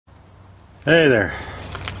Hey there.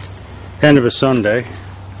 End of a Sunday.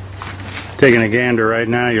 Taking a gander right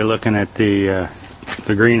now. You're looking at the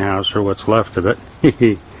greenhouse, or what's left of it.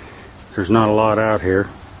 There's not a lot out here.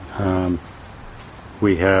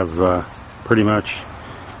 We have pretty much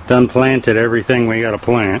done planted everything we got to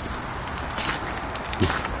plant.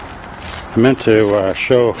 I meant to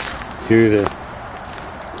show you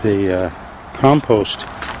the compost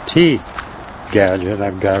tea gadget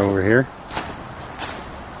I've got over here.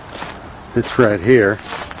 It's right here.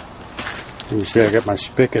 You see I got my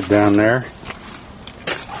spigot down there.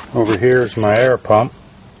 Over here is my air pump.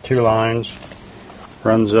 2 lines.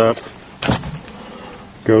 Runs up.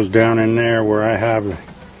 Goes down in there where I have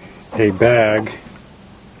a bag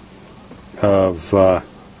of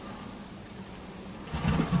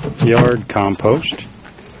yard compost,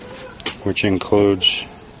 which includes,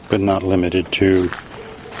 but not limited to,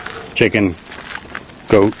 chicken,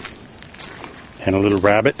 goat, and a little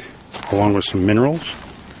rabbit, along with some minerals.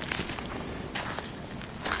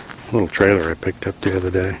 A little trailer I picked up the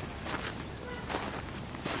other day.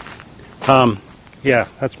 Yeah,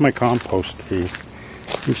 that's my compost tea.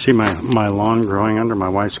 You see my lawn growing under my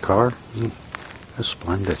wife's car? That's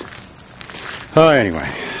splendid. Anyway,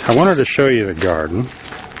 I wanted to show you the garden.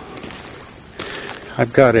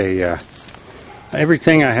 I've got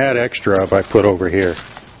everything I had extra of I put over here.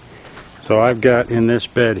 So I've got in this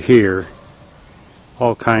bed here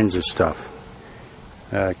all kinds of stuff.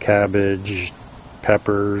 Cabbage,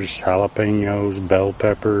 peppers, jalapenos, bell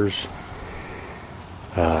peppers,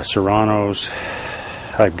 serranos.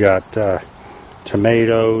 I've got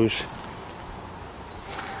tomatoes,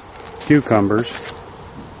 cucumbers,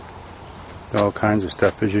 all kinds of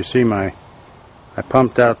stuff. As you see, I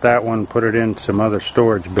pumped out that one, put it in some other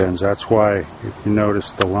storage bins. That's why, if you notice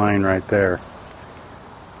the line right there.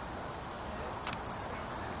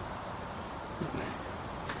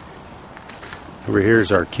 Over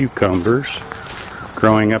here's our cucumbers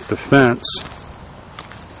growing up the fence.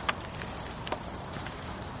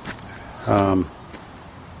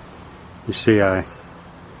 You see, I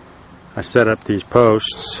set up these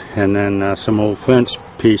posts, and then some old fence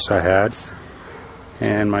piece I had,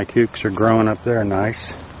 and my cukes are growing up there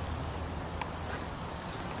nice.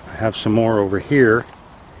 I have some more over here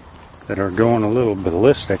that are going a little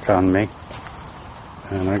ballistic on me,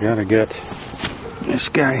 and I gotta get this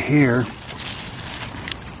guy here.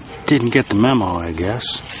 Didn't get the memo, I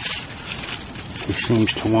guess. He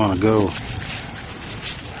seems to want to go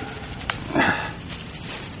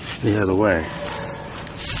the other way.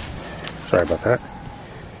 Sorry about that.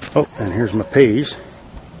 Oh, and here's my peas.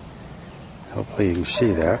 Hopefully you can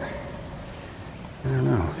see that. I don't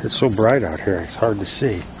know. It's so bright out here, it's hard to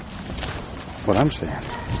see what I'm seeing.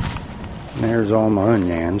 And there's all my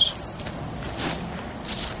onions.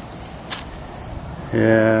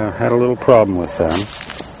 Yeah, had a little problem with them.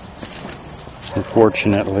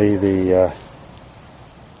 Unfortunately, the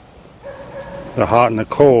hot and the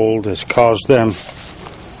cold has caused them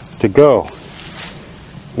to go.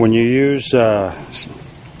 When you use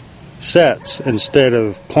sets instead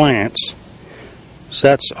of plants,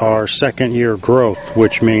 sets are second-year growth,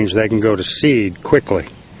 which means they can go to seed quickly.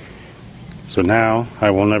 So now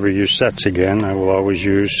I will never use sets again. I will always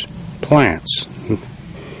use plants.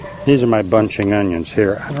 These are my bunching onions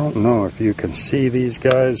here. I don't know if you can see these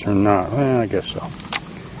guys or not. Well, I guess so.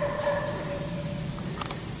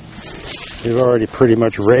 We've already pretty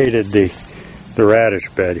much raided the radish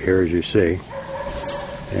bed here, as you see.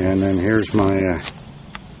 And then here's my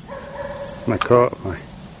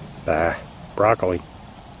broccoli.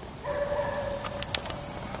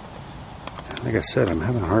 Like I said, I'm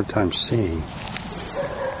having a hard time seeing.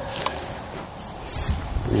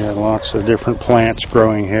 We have lots of different plants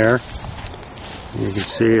growing here. You can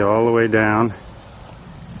see all the way down.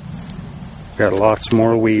 Got lots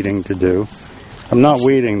more weeding to do. I'm not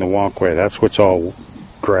weeding the walkway. That's what's all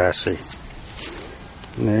grassy.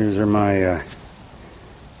 And these are my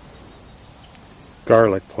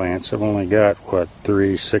garlic plants. I've only got,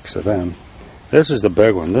 6 of them. This is the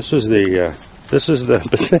big one. This is the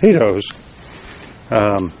potatoes.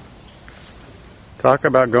 Talk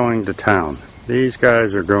about going to town. These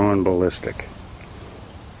guys are going ballistic.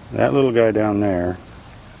 That little guy down there,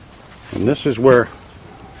 and this is where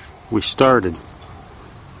we started,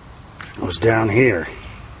 was down here.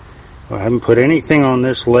 Well, I haven't put anything on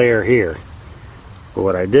this layer here, but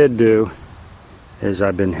what I did do is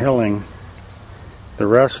I've been hilling the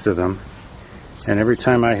rest of them, and every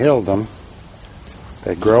time I hilled them,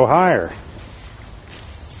 they grow higher.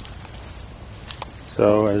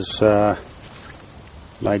 So as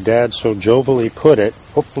my dad so jovially put it,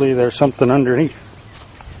 hopefully there's something underneath.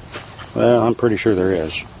 Well, I'm pretty sure there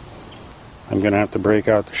is. I'm going to have to break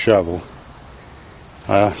out the shovel.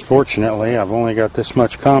 Fortunately, I've only got this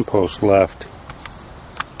much compost left.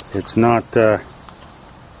 It's not a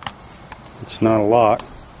lot.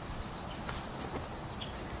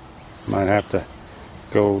 Might have to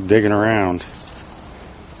go digging around.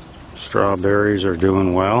 Strawberries are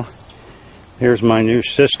doing well. Here's my new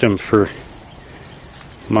system for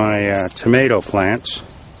my tomato plants.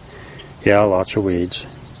 Yeah, lots of weeds.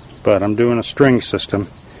 But I'm doing a string system.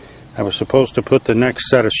 I was supposed to put the next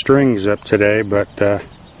set of strings up today, but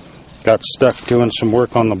got stuck doing some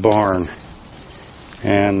work on the barn.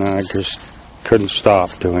 And I just couldn't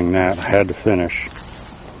stop doing that. I had to finish.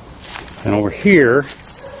 And over here,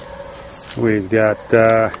 we've got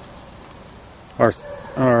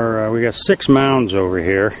we got 6 mounds over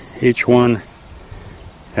here. Each one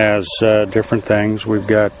has different things. We've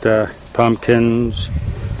got pumpkins,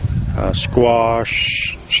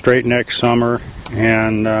 squash, straight neck summer,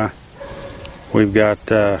 and we've got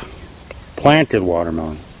planted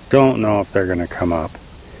watermelon. Don't know if they're going to come up.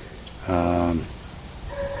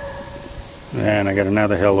 And I got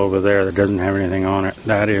another hill over there that doesn't have anything on it.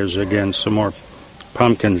 That is, again, some more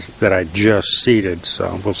pumpkins that I just seeded,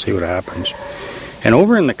 so we'll see what happens. And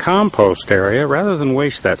over in the compost area, rather than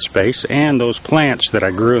waste that space and those plants that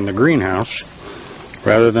I grew in the greenhouse,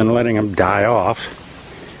 rather than letting them die off,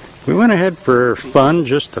 we went ahead for fun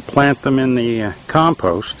just to plant them in the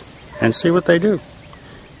compost and see what they do.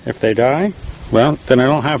 If they die, well, then I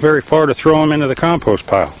don't have very far to throw them into the compost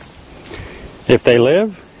pile. If they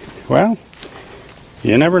live, well,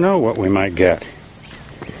 you never know what we might get.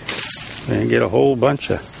 And get a whole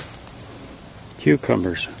bunch of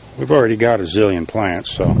cucumbers. We've already got a zillion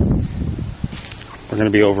plants, so we're going to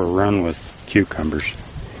be overrun with cucumbers.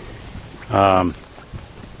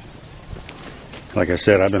 Like I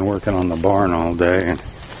said, I've been working on the barn all day, and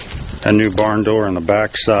a new barn door on the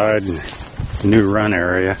back side, and a new run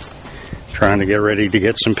area, trying to get ready to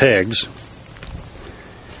get some pigs.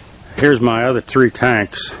 Here's my other 3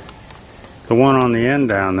 tanks. The one on the end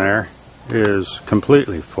down there is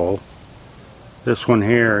completely full. This one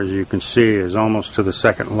here, as you can see, is almost to the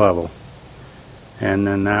 2nd level. And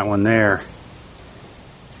then that one there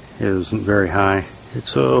isn't very high.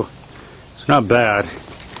 It's not bad.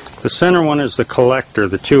 The center one is the collector.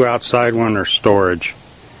 The 2 outside one are storage.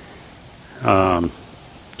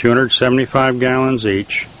 275 gallons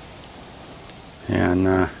each. And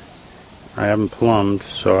I have them plumbed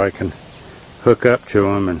so I can hook up to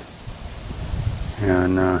them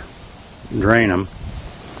and drain them.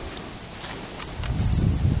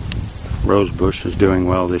 Rosebush is doing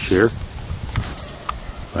well this year.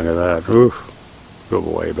 Look at that. Oof. Go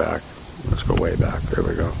way back. Let's go way back. There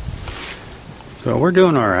we go. So we're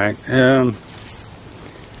doing all right. It's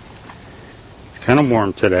kind of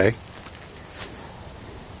warm today.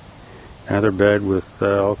 Another bed with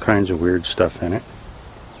all kinds of weird stuff in it.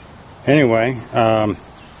 Anyway, I'm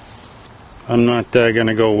not going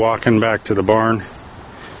to go walking back to the barn.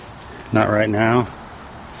 Not right now.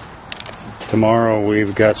 Tomorrow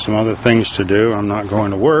we've got some other things to do. I'm not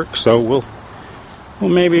going to work, so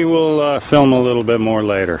maybe we'll film a little bit more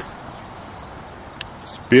later.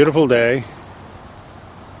 It's a beautiful day.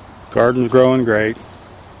 Garden's growing great.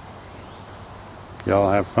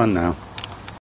 Y'all have fun now.